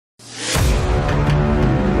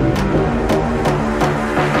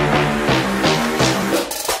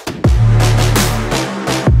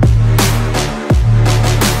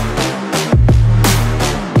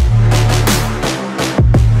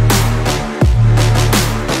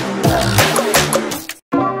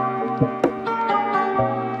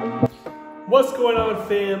What's going on,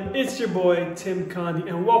 fam? It's your boy Tim Condi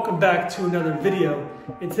and welcome back to another video.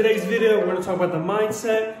 In today's video we're going to talk about the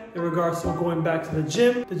mindset in regards to going back to the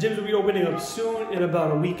gym. The gyms will be opening up soon in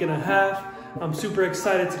about a week and a half. I'm super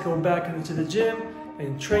excited to go back into the gym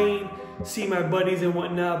and train, see my buddies and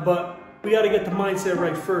whatnot, but we got to get the mindset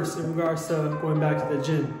right first in regards to going back to the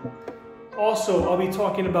gym. Also, I'll be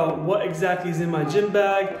talking about what exactly is in my gym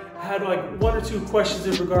bag. I had like one or two questions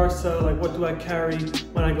in regards to like what do I carry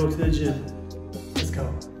when I go to the gym. Let's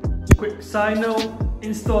go. Quick side note,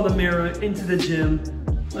 install the mirror into the gym.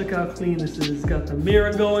 Look how clean this is. Got the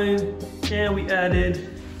mirror going and we added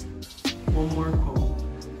one more pole.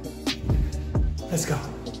 Let's go.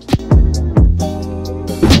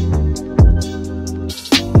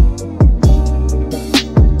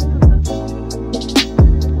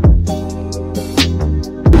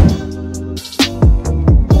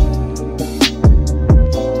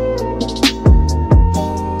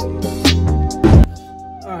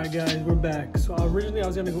 Guys, we're back. So originally I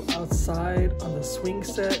was gonna go outside on the swing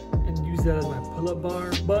set and use that as my pull-up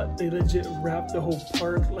bar, but they legit wrapped the whole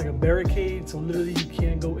park like a barricade, so literally you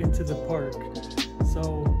can't go into the park.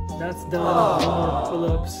 So that's done. No more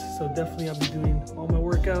pull-ups. So definitely I'll be doing all my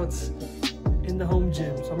workouts in the home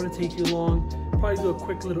gym. So I'm gonna take you along, probably do a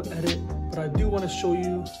quick little edit, but I do want to show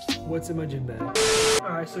you what's in my gym bag.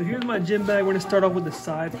 Alright, so here's my gym bag. We're gonna start off with the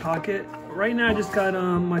side pocket. Right now I just got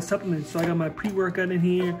my supplements. So I got my pre-workout in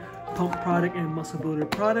here, pump product and muscle builder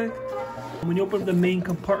product. When you open up the main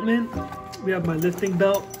compartment, we have my lifting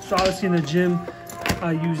belt. So obviously in the gym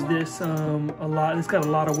I use this a lot. It's got a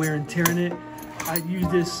lot of wear and tear in it. I used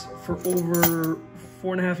this for over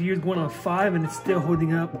 4.5 years, going on 5, and it's still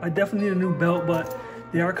holding up. I definitely need a new belt, but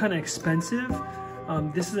they are kind of expensive.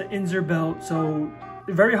 This is an Inzer belt, so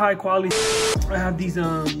very high quality. I have these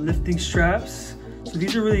lifting straps. So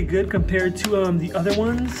these are really good compared to the other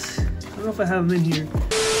ones. I don't know if I have them in here.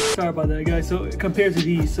 Sorry about that, guys. So compared to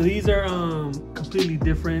these, so these are completely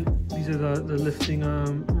different. These are the lifting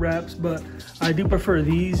wraps, but I do prefer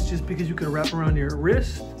these just because you can wrap around your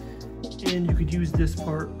wrist, and you could use this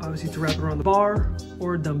part obviously to wrap around the bar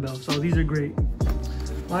or a dumbbell. So these are great.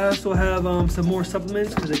 I also have some more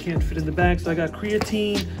supplements because they can't fit in the bag. So I got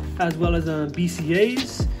creatine as well as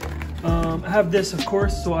BCAAs. I have this, of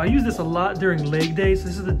course, so I use this a lot during leg days.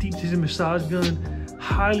 This is the Deep Tissue Massage Gun.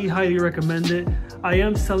 Highly recommend it. I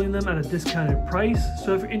am selling them at a discounted price,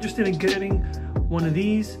 so if you're interested in getting one of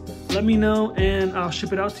these, let me know and I'll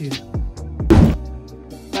ship it out to you.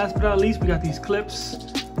 Last but not least, we got these clips.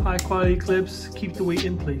 High quality clips, keep the weight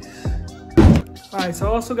in place. Alright, so I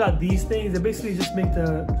also got these things that basically just make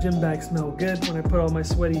the gym bag smell good when I put all my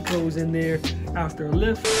sweaty clothes in there after a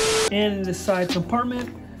lift. And in the side compartment,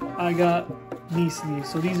 I got knee sleeves.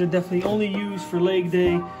 So these are definitely only used for leg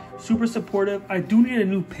day. Super supportive. I do need a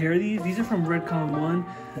new pair of these. These are from Redcon One.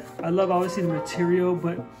 I love obviously the material,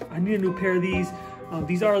 but I need a new pair of these.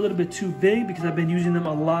 These are a little bit too big because I've been using them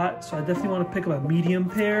a lot. So I definitely want to pick up a medium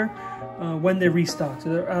pair when they restock. So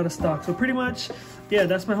they're out of stock. So pretty much, yeah,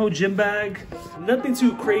 that's my whole gym bag. Nothing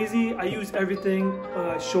too crazy. I use everything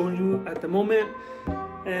showing you at the moment.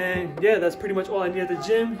 And yeah, that's pretty much all I need at the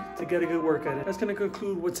gym to get a good workout in. That's gonna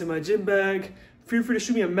conclude what's in my gym bag. Feel free to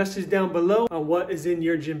shoot me a message down below on what is in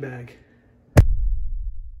your gym bag.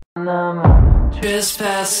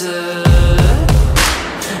 Trespasser,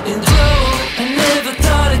 and I never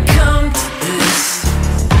thought I'd come to this.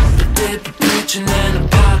 The paper preaching an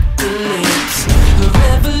apocalypse, a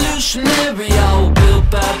revolutionary, all built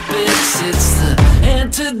by bits. It's the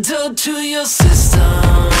antidote to your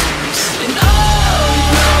systems. And oh, you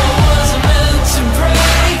know I wasn't meant to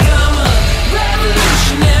break. I'm a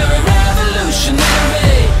revolutionary.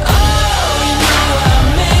 Oh, you know I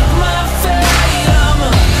make my fate. I'm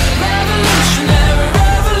a revolutionary.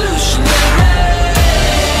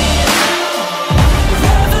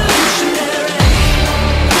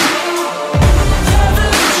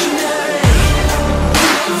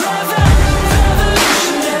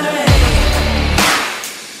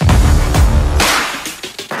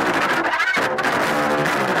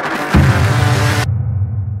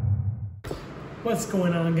 What's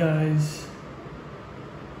going on, guys?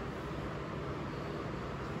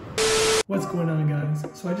 What's going on, guys?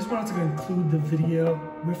 So I just wanted to conclude the video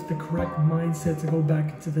with the correct mindset to go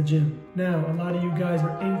back into the gym. Now, a lot of you guys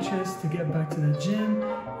are anxious to get back to the gym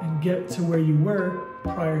and get to where you were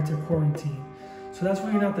prior to quarantine. So that's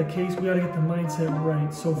really not the case. We gotta get the mindset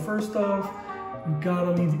right. So first off, you gotta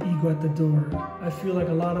leave the ego at the door. I feel like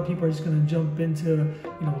a lot of people are just gonna jump into,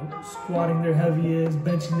 squatting their heaviest,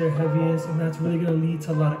 benching their heaviest, and that's really gonna lead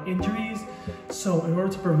to a lot of injuries. So in order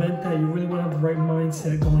to prevent that, you really wanna have the right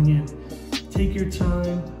mindset going in. Take your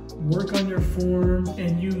time, work on your form,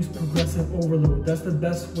 and use progressive overload. That's the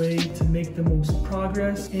best way to make the most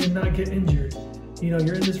progress and not get injured. You know,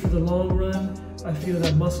 you're in this for the long run. I feel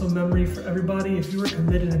that muscle memory for everybody. If you were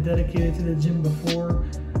committed and dedicated to the gym before,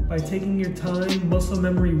 by taking your time, muscle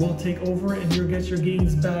memory will take over and you'll get your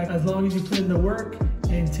gains back as long as you put in the work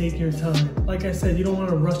and take your time. Like I said, you don't want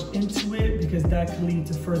to rush into it because that can lead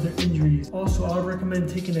to further injuries. Also, I would recommend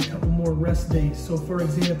taking a couple more rest days. So for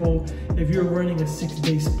example, if you're running a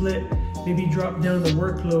 6-day split, maybe drop down the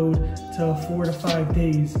workload to 4 to 5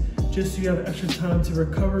 days, just so you have extra time to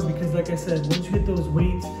recover, because like I said, once you hit those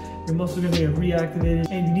weights, your muscles are going to get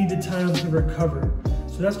reactivated and you need the time to recover.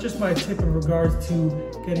 So that's just my tip in regards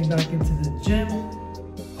to getting back into the gym.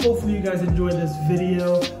 Hopefully you guys enjoyed this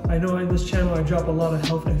video. I know in this channel I drop a lot of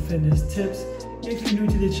health and fitness tips. If you're new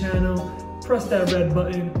to the channel, press that red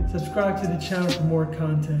button, subscribe to the channel for more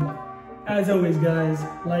content. As always guys,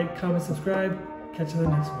 like, comment, subscribe. Catch you in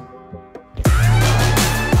the next one.